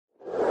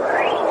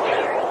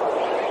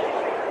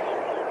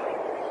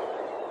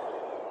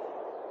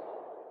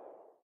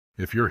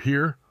If you're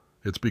here,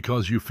 it's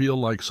because you feel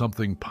like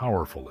something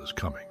powerful is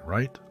coming,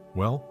 right?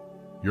 Well,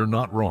 you're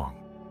not wrong.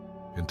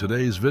 In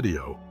today's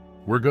video,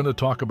 we're going to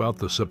talk about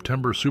the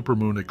September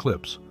Supermoon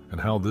Eclipse and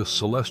how this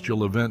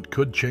celestial event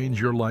could change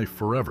your life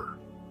forever,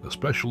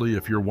 especially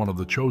if you're one of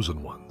the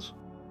chosen ones.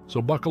 So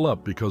buckle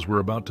up because we're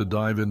about to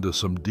dive into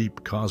some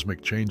deep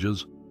cosmic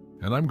changes,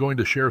 and I'm going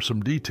to share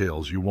some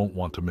details you won't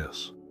want to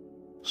miss.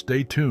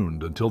 Stay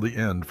tuned until the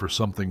end for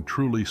something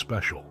truly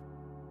special,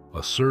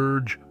 a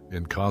surge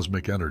in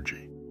cosmic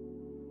energy.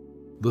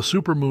 The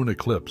supermoon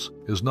eclipse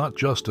is not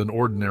just an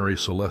ordinary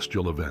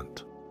celestial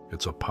event.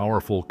 It's a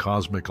powerful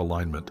cosmic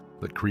alignment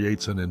that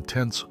creates an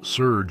intense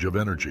surge of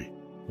energy,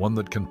 one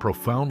that can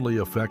profoundly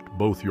affect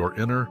both your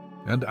inner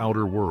and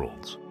outer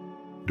worlds.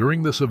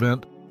 During this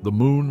event, the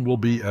moon will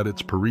be at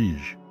its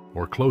perigee,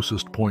 or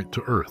closest point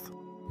to Earth,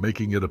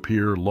 making it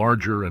appear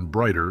larger and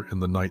brighter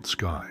in the night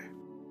sky.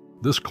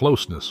 This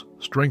closeness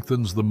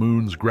strengthens the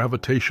moon's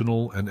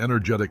gravitational and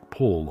energetic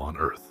pull on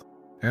Earth,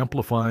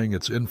 amplifying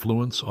its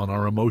influence on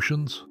our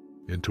emotions,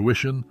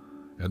 intuition,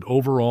 and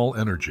overall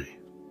energy.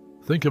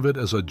 Think of it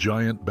as a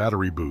giant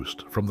battery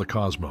boost from the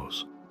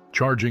cosmos,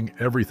 charging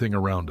everything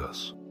around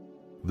us.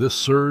 This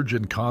surge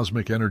in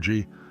cosmic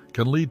energy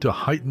can lead to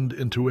heightened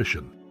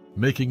intuition,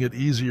 making it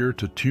easier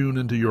to tune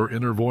into your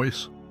inner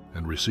voice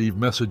and receive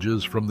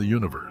messages from the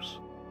universe.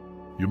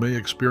 You may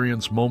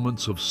experience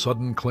moments of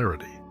sudden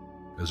clarity,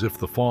 as if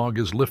the fog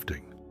is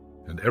lifting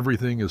and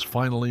everything is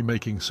finally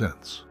making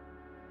sense.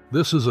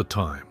 This is a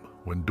time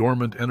when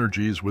dormant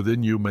energies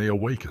within you may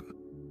awaken,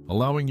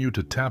 allowing you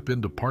to tap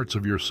into parts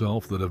of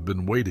yourself that have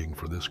been waiting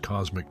for this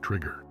cosmic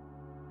trigger.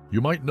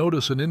 You might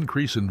notice an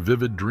increase in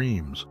vivid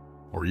dreams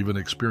or even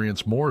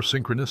experience more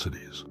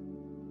synchronicities,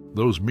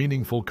 those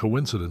meaningful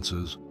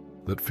coincidences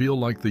that feel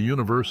like the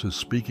universe is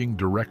speaking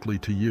directly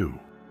to you.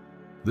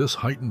 This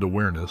heightened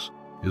awareness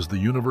is the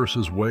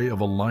universe's way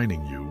of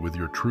aligning you with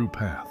your true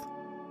path.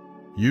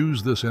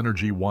 Use this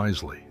energy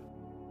wisely.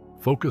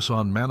 Focus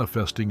on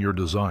manifesting your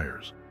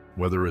desires,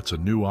 whether it's a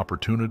new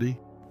opportunity,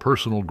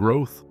 personal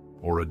growth,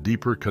 or a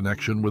deeper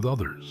connection with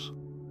others.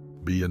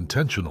 Be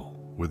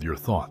intentional with your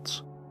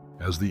thoughts,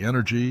 as the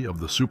energy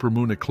of the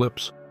supermoon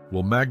eclipse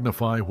will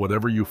magnify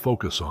whatever you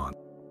focus on,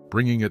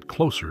 bringing it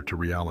closer to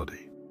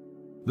reality.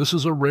 This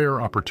is a rare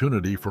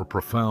opportunity for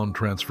profound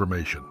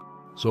transformation,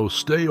 so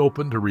stay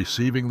open to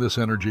receiving this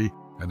energy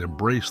and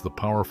embrace the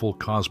powerful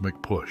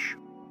cosmic push.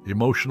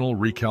 Emotional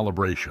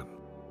recalibration.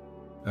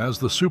 As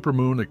the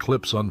supermoon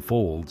eclipse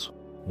unfolds,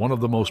 one of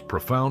the most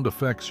profound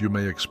effects you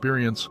may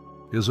experience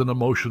is an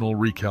emotional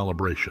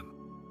recalibration.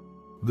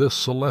 This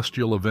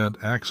celestial event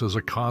acts as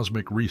a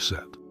cosmic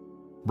reset,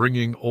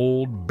 bringing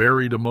old,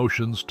 buried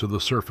emotions to the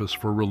surface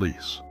for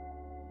release.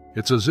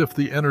 It's as if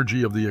the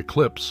energy of the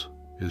eclipse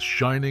is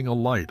shining a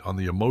light on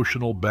the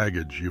emotional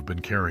baggage you've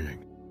been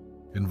carrying,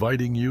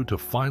 inviting you to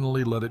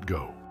finally let it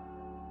go.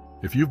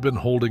 If you've been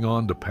holding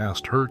on to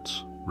past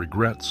hurts,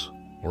 regrets,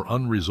 or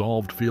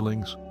unresolved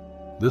feelings,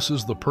 this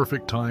is the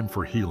perfect time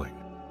for healing.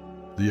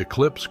 The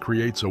eclipse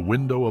creates a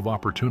window of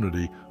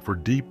opportunity for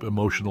deep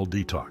emotional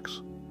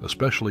detox,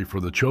 especially for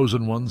the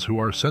chosen ones who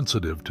are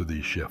sensitive to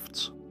these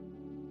shifts.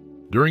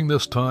 During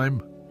this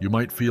time, you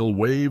might feel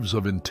waves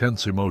of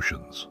intense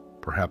emotions,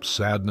 perhaps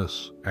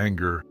sadness,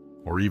 anger,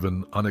 or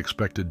even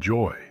unexpected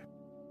joy.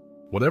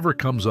 Whatever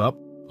comes up,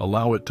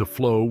 allow it to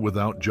flow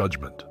without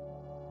judgment.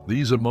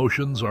 These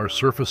emotions are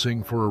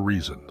surfacing for a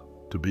reason,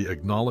 to be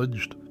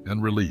acknowledged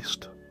and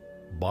released.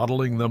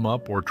 Bottling them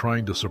up or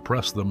trying to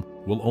suppress them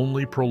will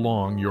only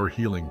prolong your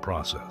healing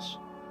process.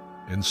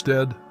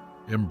 Instead,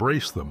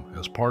 embrace them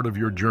as part of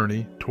your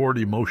journey toward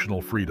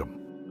emotional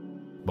freedom.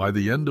 By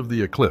the end of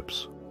the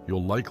eclipse,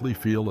 you'll likely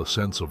feel a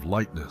sense of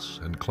lightness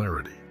and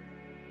clarity.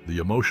 The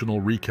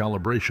emotional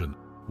recalibration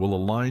will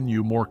align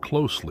you more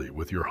closely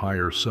with your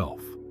higher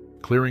self,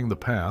 clearing the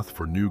path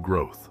for new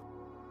growth.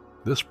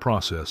 This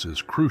process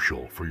is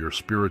crucial for your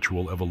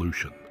spiritual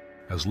evolution,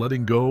 as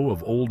letting go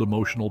of old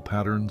emotional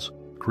patterns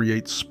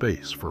creates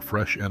space for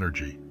fresh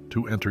energy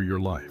to enter your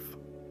life.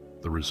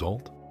 The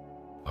result?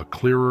 A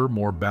clearer,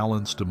 more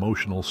balanced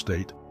emotional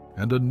state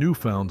and a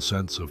newfound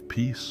sense of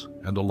peace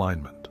and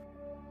alignment.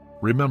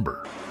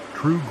 Remember,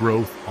 true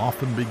growth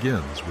often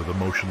begins with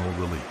emotional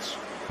release,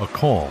 a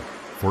call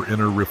for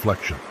inner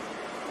reflection.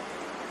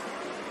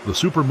 The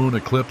supermoon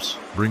eclipse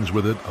brings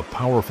with it a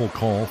powerful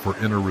call for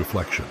inner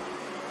reflection.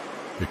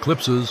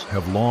 Eclipses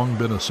have long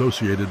been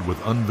associated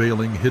with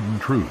unveiling hidden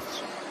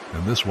truths,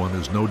 and this one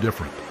is no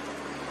different.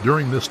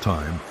 During this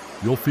time,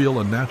 you'll feel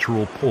a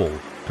natural pull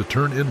to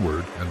turn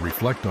inward and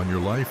reflect on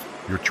your life,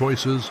 your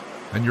choices,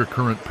 and your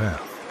current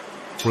path.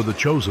 For the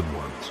chosen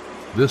ones,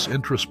 this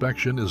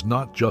introspection is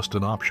not just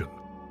an option,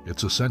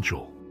 it's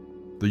essential.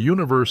 The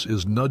universe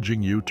is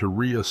nudging you to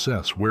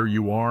reassess where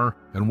you are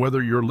and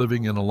whether you're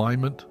living in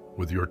alignment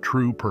with your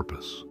true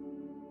purpose.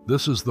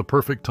 This is the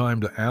perfect time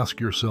to ask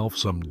yourself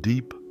some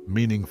deep,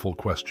 meaningful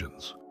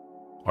questions.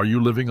 Are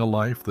you living a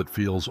life that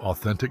feels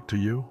authentic to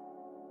you?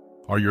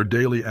 Are your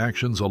daily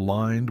actions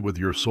aligned with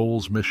your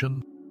soul's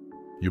mission?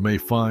 You may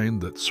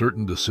find that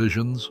certain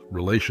decisions,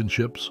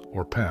 relationships,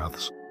 or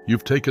paths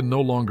you've taken no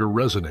longer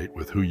resonate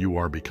with who you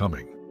are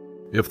becoming.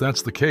 If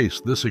that's the case,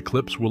 this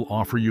eclipse will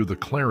offer you the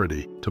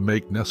clarity to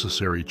make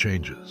necessary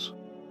changes.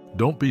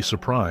 Don't be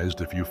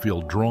surprised if you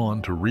feel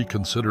drawn to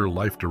reconsider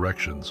life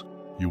directions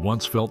you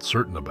once felt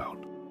certain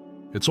about.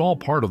 It's all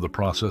part of the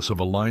process of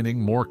aligning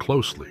more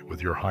closely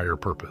with your higher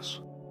purpose.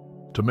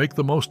 To make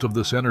the most of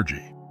this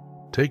energy,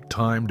 take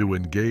time to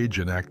engage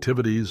in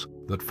activities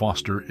that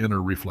foster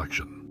inner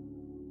reflection.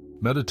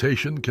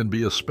 Meditation can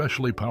be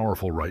especially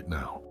powerful right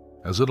now,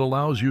 as it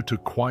allows you to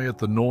quiet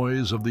the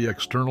noise of the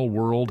external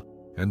world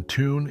and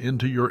tune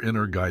into your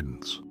inner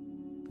guidance.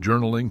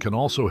 Journaling can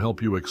also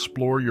help you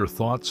explore your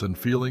thoughts and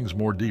feelings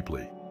more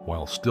deeply,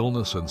 while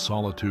stillness and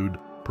solitude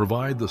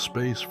provide the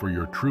space for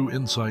your true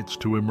insights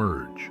to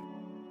emerge.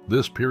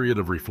 This period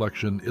of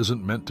reflection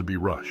isn't meant to be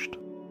rushed.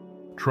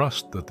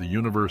 Trust that the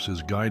universe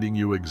is guiding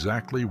you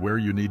exactly where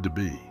you need to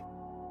be.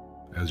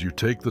 As you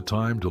take the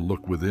time to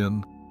look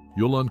within,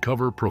 you'll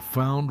uncover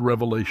profound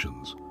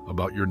revelations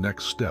about your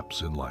next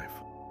steps in life.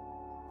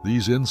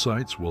 These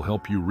insights will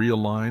help you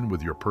realign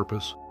with your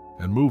purpose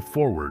and move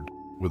forward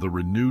with a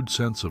renewed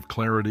sense of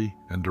clarity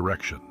and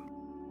direction.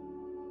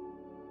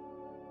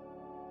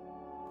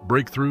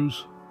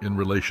 Breakthroughs in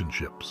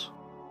relationships.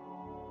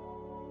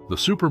 The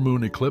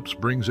supermoon eclipse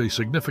brings a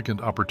significant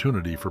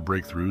opportunity for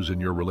breakthroughs in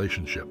your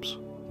relationships,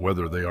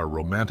 whether they are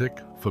romantic,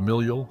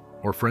 familial,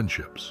 or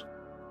friendships.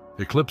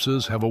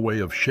 Eclipses have a way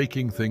of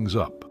shaking things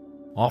up,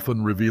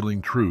 often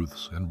revealing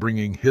truths and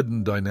bringing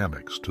hidden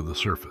dynamics to the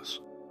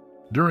surface.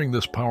 During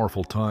this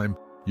powerful time,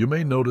 you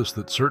may notice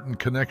that certain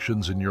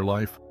connections in your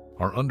life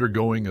are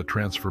undergoing a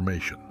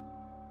transformation.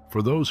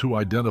 For those who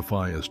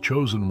identify as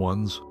chosen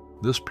ones,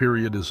 this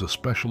period is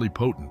especially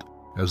potent,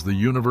 as the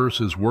universe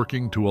is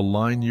working to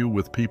align you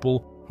with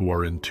people who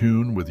are in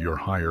tune with your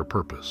higher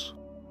purpose.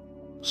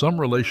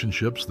 Some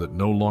relationships that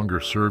no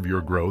longer serve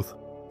your growth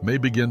may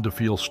begin to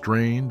feel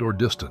strained or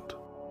distant.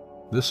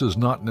 This is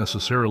not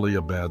necessarily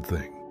a bad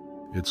thing.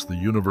 It's the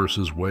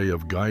universe's way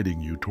of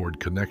guiding you toward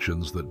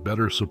connections that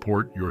better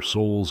support your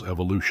soul's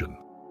evolution.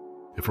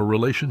 If a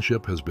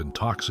relationship has been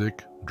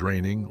toxic,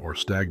 draining, or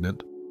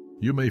stagnant,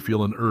 you may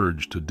feel an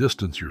urge to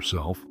distance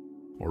yourself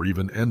or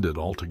even end it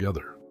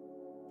altogether.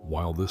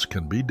 While this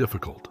can be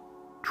difficult,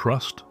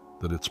 trust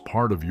that it's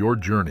part of your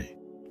journey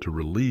to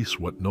release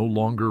what no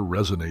longer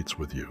resonates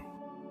with you.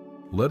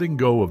 Letting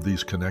go of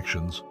these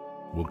connections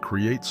will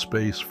create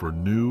space for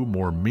new,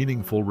 more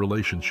meaningful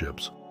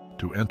relationships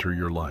to enter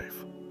your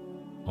life.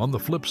 On the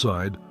flip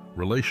side,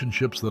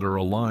 relationships that are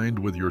aligned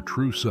with your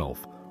true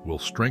self will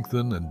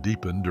strengthen and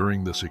deepen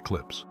during this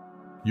eclipse.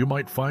 You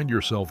might find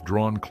yourself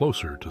drawn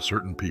closer to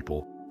certain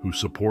people who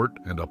support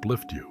and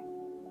uplift you.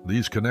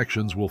 These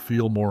connections will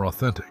feel more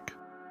authentic,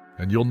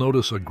 and you'll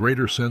notice a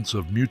greater sense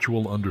of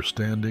mutual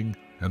understanding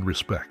and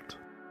respect.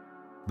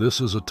 This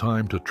is a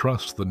time to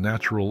trust the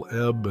natural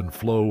ebb and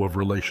flow of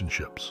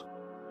relationships.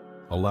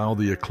 Allow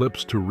the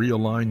eclipse to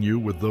realign you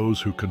with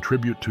those who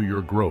contribute to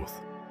your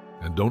growth,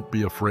 and don't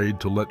be afraid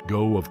to let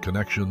go of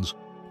connections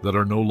that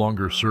are no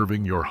longer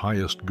serving your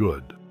highest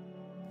good.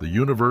 The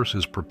universe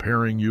is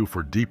preparing you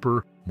for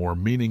deeper, more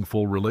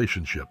meaningful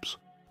relationships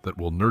that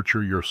will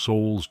nurture your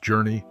soul's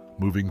journey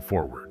moving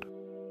forward.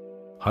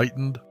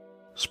 Heightened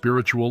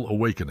spiritual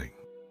awakening.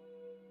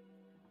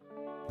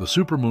 The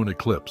supermoon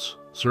eclipse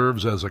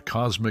serves as a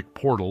cosmic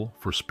portal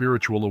for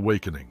spiritual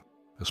awakening,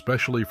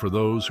 especially for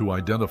those who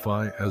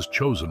identify as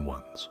chosen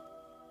ones.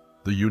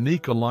 The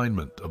unique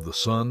alignment of the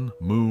sun,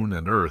 moon,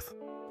 and earth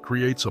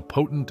creates a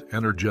potent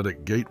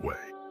energetic gateway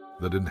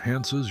that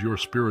enhances your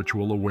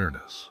spiritual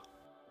awareness.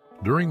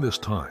 During this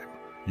time,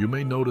 you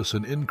may notice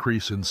an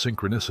increase in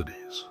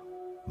synchronicities,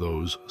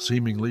 those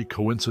seemingly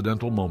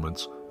coincidental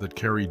moments that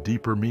carry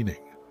deeper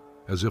meaning,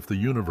 as if the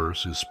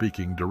universe is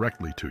speaking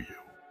directly to you.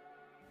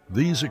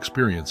 These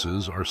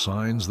experiences are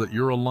signs that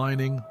you're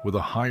aligning with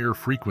a higher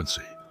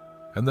frequency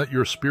and that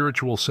your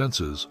spiritual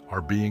senses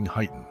are being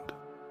heightened.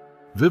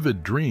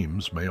 Vivid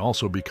dreams may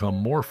also become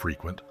more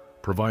frequent,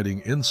 providing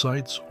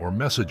insights or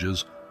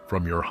messages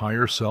from your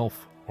higher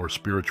self or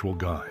spiritual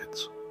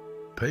guides.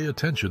 Pay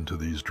attention to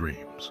these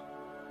dreams.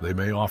 They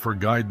may offer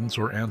guidance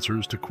or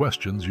answers to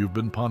questions you've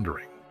been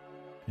pondering.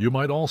 You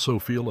might also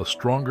feel a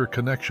stronger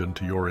connection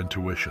to your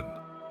intuition,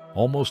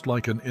 almost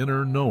like an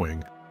inner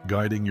knowing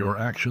guiding your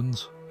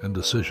actions and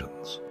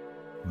decisions.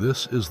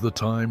 This is the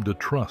time to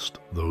trust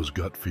those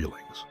gut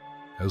feelings,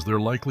 as they're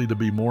likely to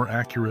be more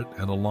accurate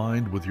and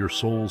aligned with your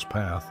soul's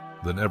path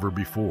than ever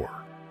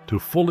before. To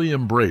fully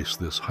embrace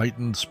this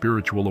heightened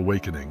spiritual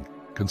awakening,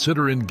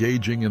 consider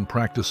engaging in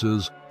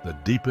practices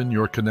that deepen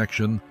your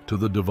connection to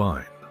the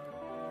divine.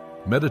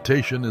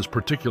 Meditation is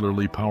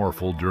particularly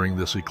powerful during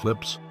this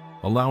eclipse,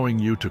 allowing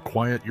you to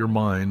quiet your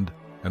mind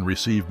and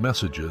receive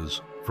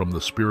messages from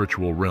the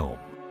spiritual realm.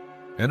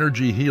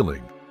 Energy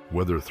healing,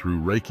 whether through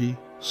Reiki,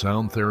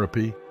 sound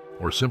therapy,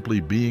 or simply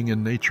being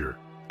in nature,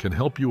 can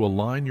help you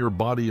align your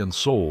body and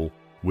soul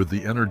with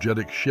the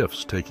energetic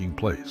shifts taking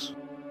place.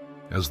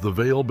 As the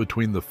veil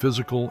between the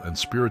physical and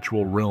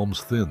spiritual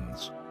realms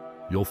thins,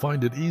 you'll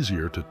find it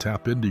easier to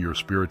tap into your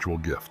spiritual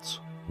gifts.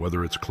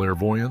 whether it's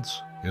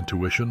clairvoyance,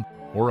 intuition,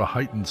 or a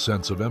heightened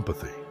sense of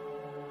empathy.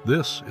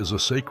 This is a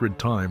sacred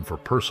time for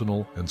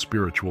personal and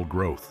spiritual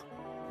growth.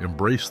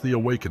 Embrace the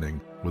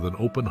awakening with an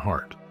open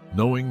heart,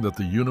 knowing that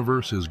the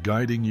universe is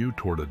guiding you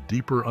toward a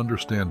deeper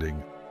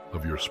understanding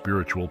of your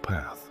spiritual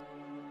path.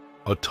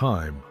 A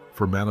time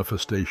for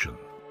manifestation.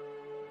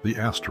 The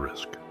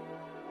asterisk.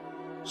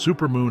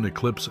 Supermoon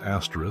eclipse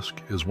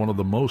asterisk is one of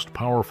the most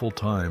powerful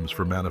times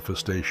for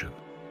manifestation,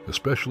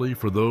 especially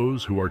for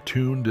those who are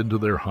tuned into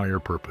their higher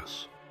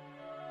purpose.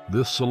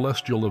 This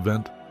celestial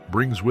event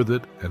brings with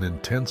it an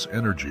intense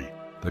energy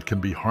that can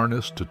be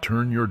harnessed to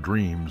turn your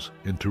dreams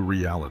into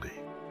reality.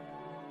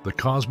 The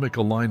cosmic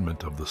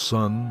alignment of the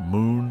sun,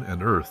 moon,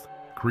 and earth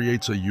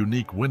creates a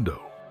unique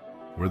window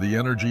where the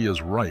energy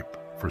is ripe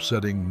for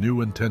setting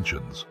new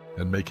intentions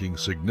and making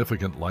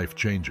significant life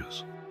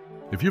changes.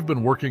 If you've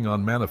been working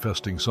on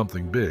manifesting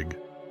something big,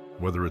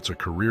 whether it's a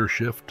career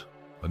shift,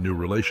 a new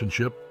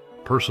relationship,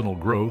 personal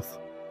growth,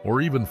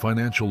 or even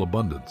financial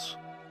abundance,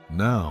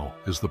 now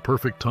is the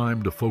perfect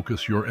time to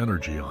focus your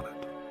energy on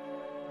it.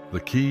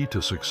 The key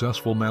to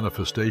successful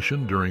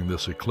manifestation during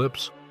this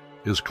eclipse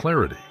is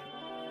clarity.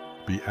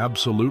 Be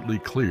absolutely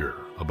clear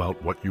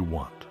about what you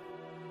want.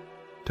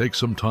 Take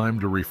some time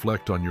to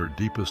reflect on your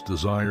deepest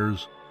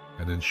desires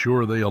and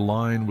ensure they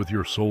align with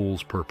your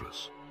soul's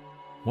purpose.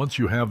 Once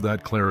you have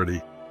that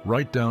clarity,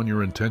 write down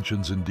your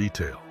intentions in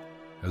detail,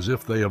 as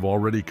if they have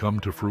already come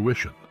to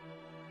fruition.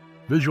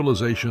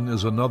 Visualization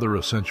is another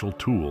essential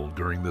tool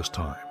during this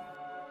time.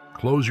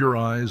 Close your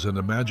eyes and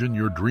imagine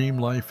your dream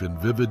life in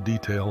vivid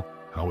detail,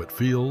 how it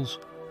feels,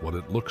 what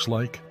it looks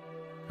like,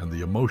 and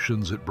the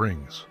emotions it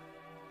brings.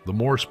 The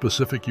more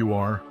specific you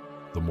are,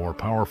 the more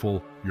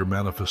powerful your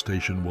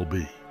manifestation will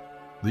be.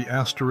 The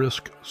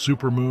asterisk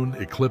Supermoon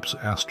Eclipse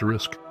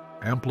asterisk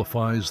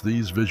amplifies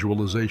these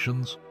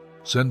visualizations,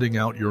 sending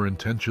out your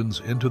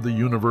intentions into the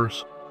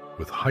universe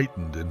with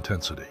heightened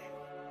intensity.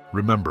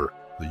 Remember,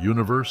 the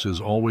universe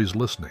is always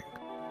listening,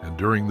 and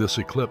during this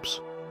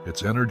eclipse,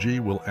 its energy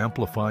will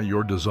amplify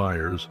your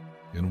desires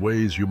in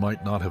ways you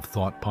might not have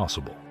thought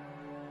possible.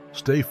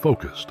 Stay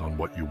focused on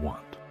what you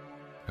want,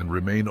 and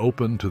remain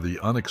open to the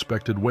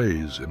unexpected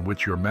ways in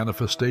which your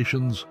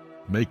manifestations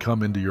may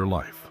come into your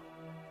life.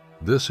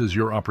 This is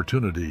your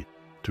opportunity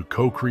to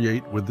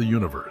co-create with the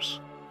universe,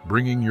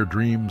 bringing your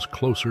dreams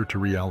closer to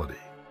reality.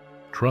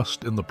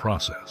 Trust in the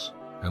process,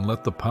 and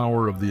let the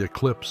power of the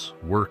eclipse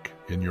work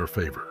in your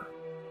favor.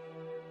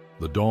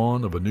 The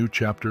dawn of a new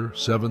chapter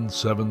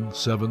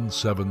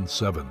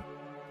 77777,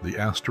 the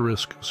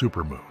asterisk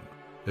supermoon.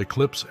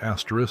 Eclipse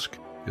asterisk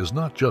is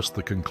not just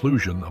the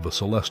conclusion of a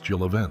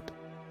celestial event.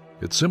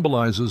 It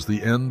symbolizes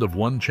the end of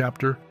one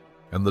chapter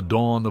and the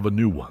dawn of a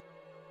new one.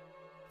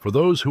 For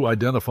those who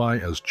identify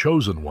as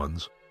chosen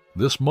ones,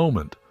 this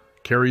moment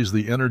carries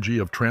the energy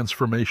of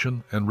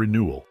transformation and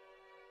renewal.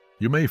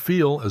 You may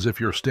feel as if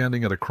you're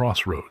standing at a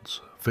crossroads,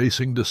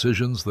 facing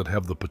decisions that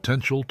have the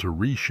potential to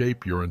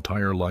reshape your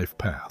entire life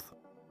path.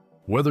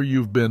 Whether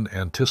you've been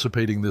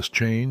anticipating this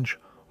change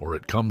or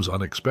it comes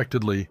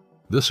unexpectedly,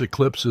 this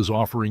eclipse is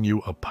offering you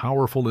a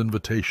powerful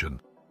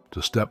invitation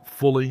to step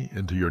fully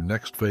into your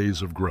next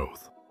phase of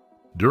growth.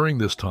 During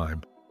this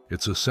time,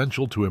 it's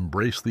essential to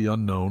embrace the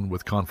unknown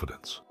with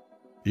confidence.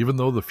 Even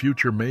though the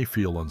future may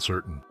feel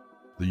uncertain,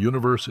 the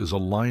universe is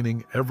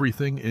aligning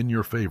everything in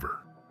your favor,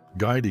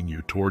 guiding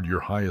you toward your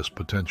highest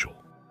potential.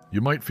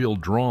 You might feel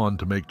drawn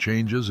to make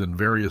changes in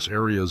various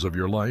areas of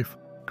your life,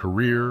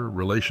 career,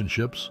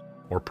 relationships,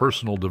 or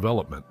personal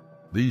development.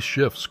 These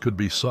shifts could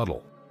be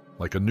subtle,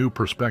 like a new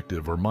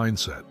perspective or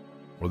mindset,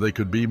 or they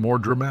could be more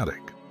dramatic,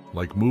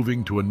 like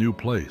moving to a new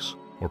place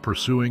or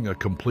pursuing a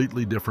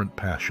completely different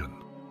passion.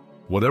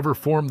 Whatever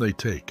form they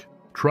take,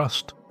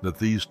 trust that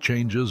these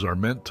changes are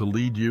meant to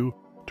lead you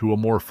to a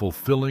more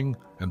fulfilling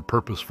and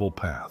purposeful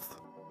path.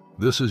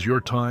 This is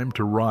your time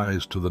to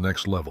rise to the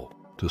next level,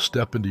 to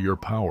step into your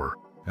power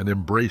and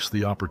embrace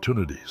the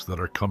opportunities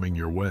that are coming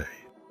your way.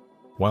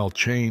 While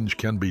change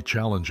can be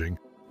challenging,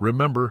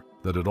 remember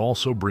that it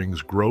also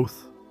brings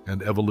growth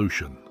and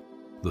evolution.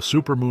 The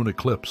supermoon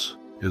eclipse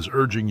is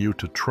urging you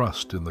to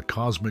trust in the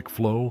cosmic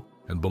flow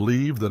and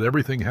believe that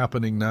everything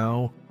happening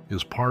now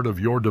is part of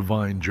your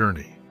divine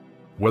journey.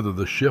 Whether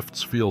the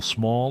shifts feel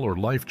small or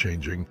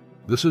life-changing,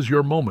 this is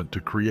your moment to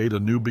create a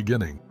new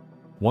beginning,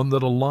 one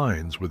that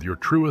aligns with your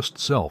truest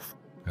self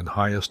and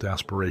highest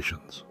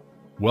aspirations.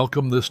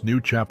 Welcome this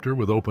new chapter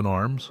with open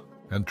arms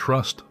and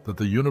trust that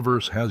the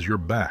universe has your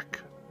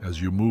back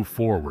as you move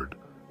forward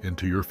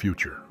into your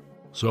future.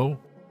 So,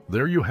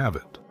 there you have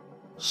it.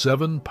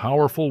 7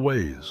 powerful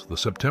ways the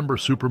September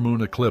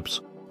Supermoon Eclipse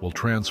will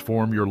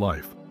transform your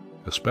life,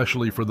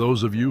 especially for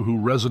those of you who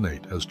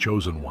resonate as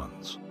chosen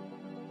ones.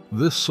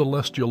 This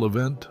celestial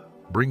event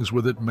brings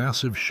with it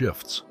massive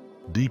shifts,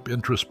 deep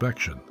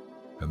introspection,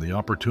 and the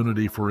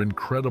opportunity for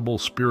incredible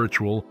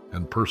spiritual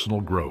and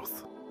personal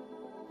growth.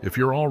 If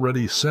you're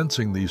already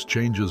sensing these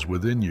changes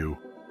within you,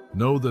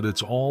 know that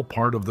it's all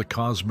part of the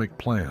cosmic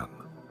plan,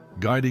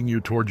 guiding you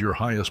toward your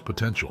highest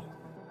potential.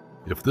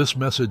 If this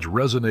message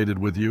resonated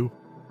with you,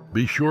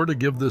 Be sure to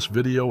give this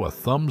video a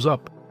thumbs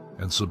up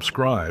and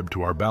subscribe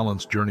to our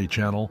Balanced Journey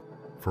channel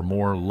for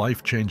more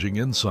life-changing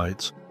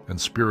insights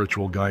and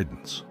spiritual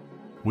guidance.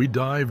 We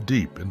dive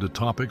deep into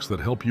topics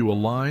that help you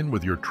align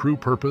with your true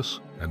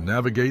purpose and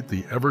navigate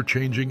the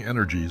ever-changing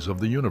energies of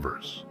the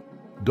universe.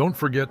 Don't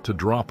forget to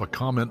drop a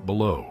comment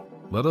below.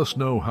 Let us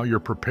know how you're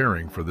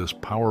preparing for this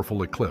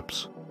powerful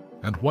eclipse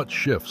and what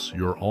shifts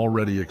you're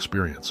already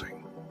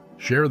experiencing.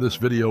 Share this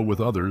video with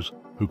others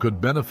who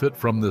could benefit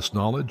from this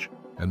knowledge,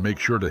 and make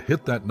sure to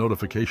hit that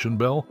notification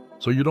bell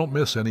so you don't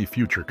miss any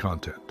future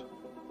content.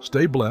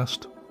 Stay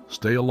blessed,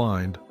 stay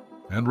aligned,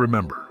 and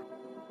remember,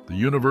 the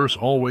universe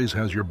always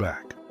has your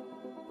back.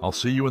 I'll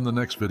see you in the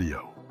next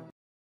video.